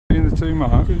between the two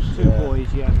marks? Two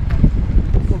boys, yeah.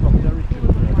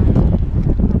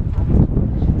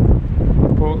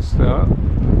 Port start. 2,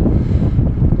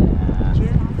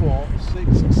 4,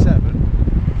 6,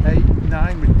 7, 8,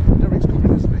 9. Derek's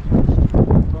coming, isn't he?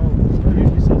 Well, he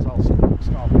usually says I'll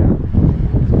start behind.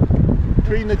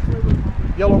 Between the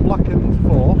yellow, black and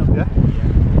 4, yeah?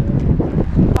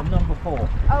 I'm number 4.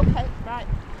 Okay, right.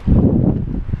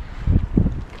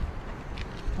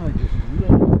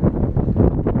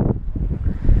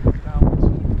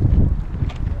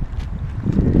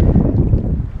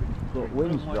 But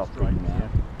wind's dropping now.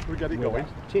 We get it going.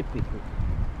 Typical.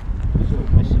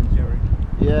 Missing Derek.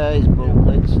 Yeah, his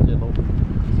bulkhead's still up.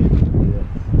 Yeah.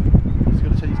 He's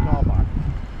going to take his car back.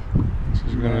 This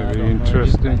is going to be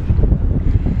interesting.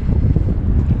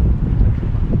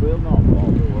 We'll not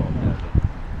bother.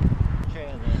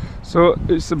 So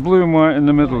it's the blue and white in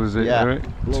the middle, is it? Yeah, Eric?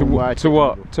 blue To, and white to in the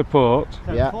what? middle. To port?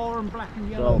 So Yeah. 4 and black and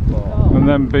yellow. So far. And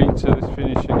then beat to this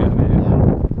finish again here.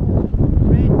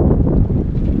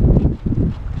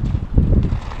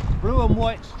 Blue and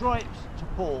white stripes to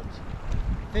port.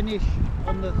 Finish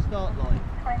on the start line.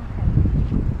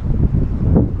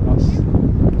 That's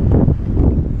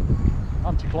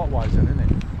anti-clockwise then, isn't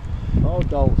it? Oh,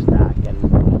 don't start getting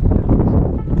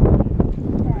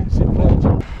It's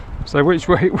important. So which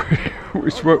way?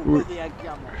 Which way?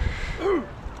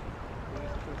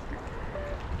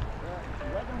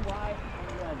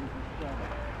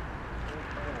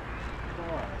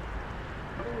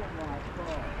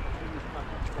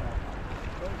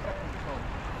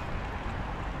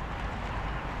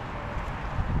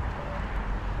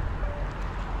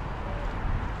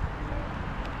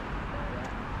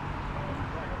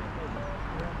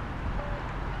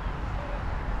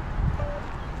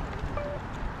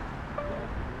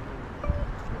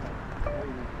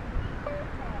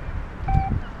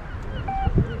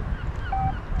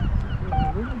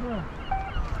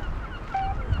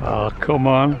 Oh, come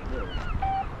on.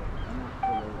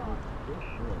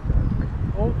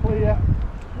 All clear.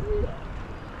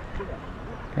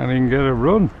 Can't even get a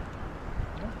run.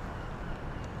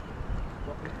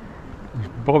 He's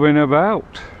bobbing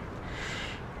about.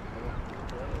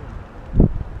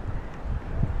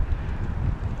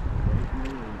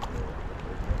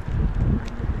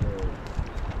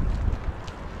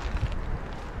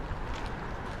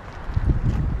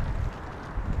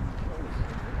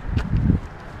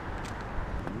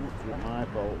 my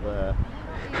fault there.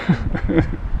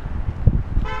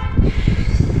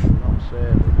 Not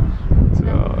sailing.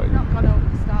 Not gone over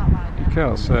the start line You yet.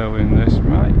 can't sail in this,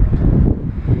 mate.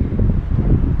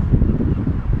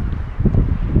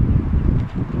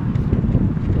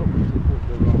 Obviously put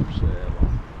the wrong sail on.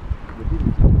 We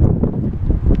didn't.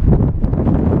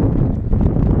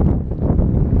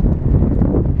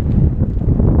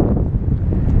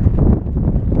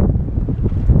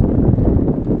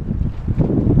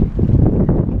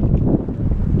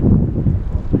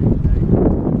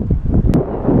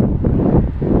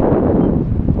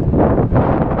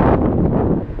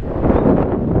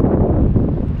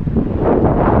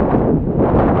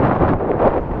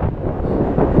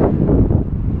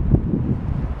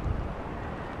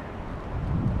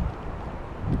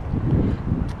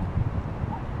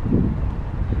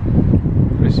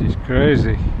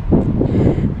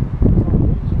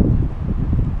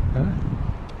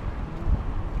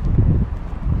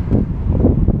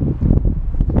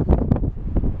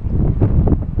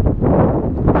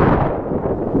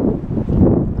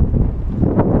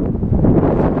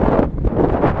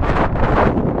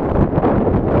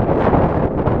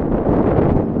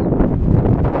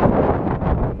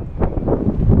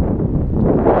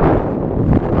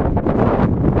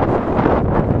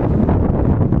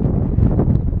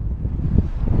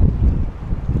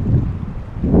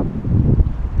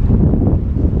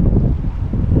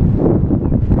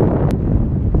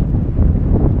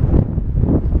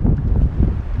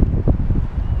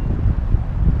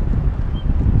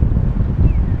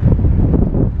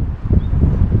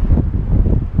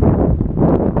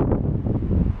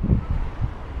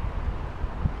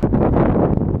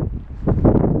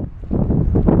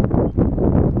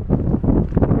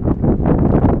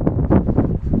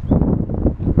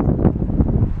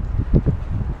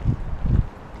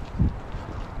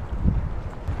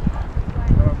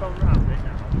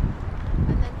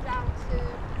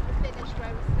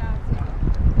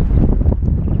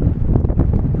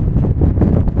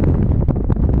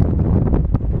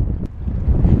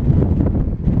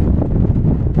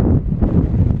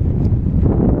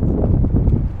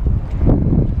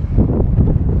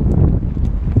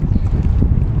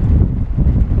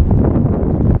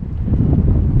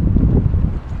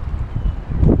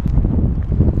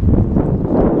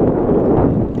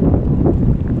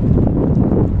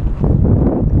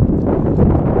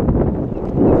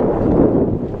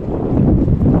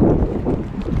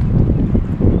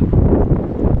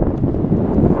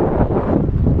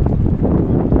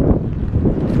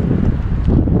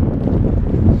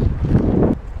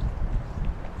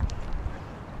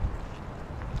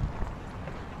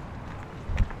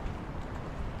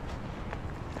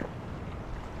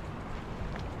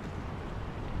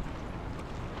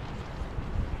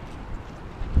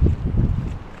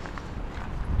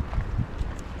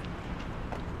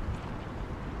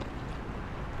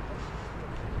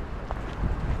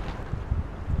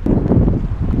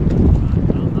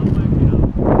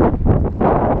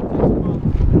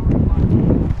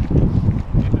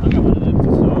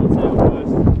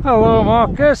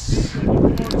 Marcus.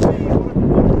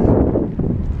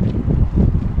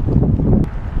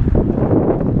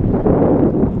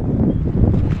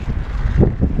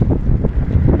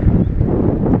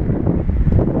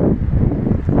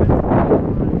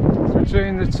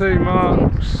 Between the two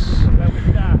marks.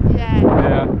 Yeah.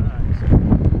 Yeah.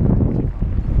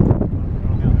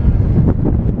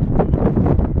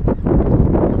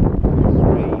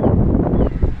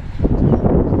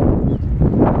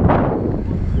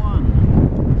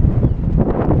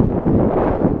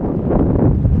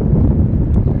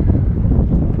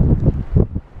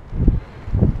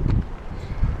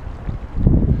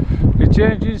 You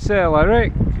changing sail,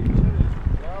 Eric?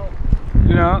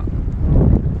 You know.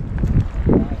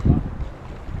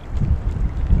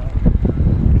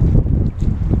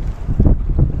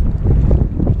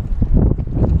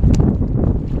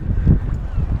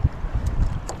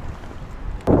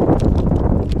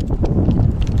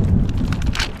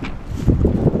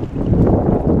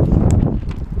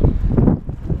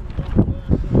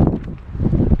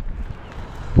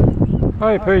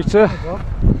 Hi Peter.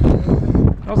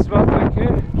 Not so bad, thank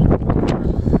you.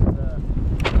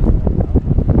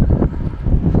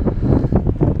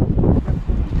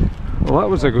 Well, that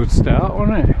was a good start,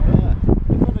 wasn't it? Yeah,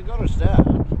 you've got a start.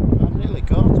 I nearly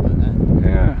caught it.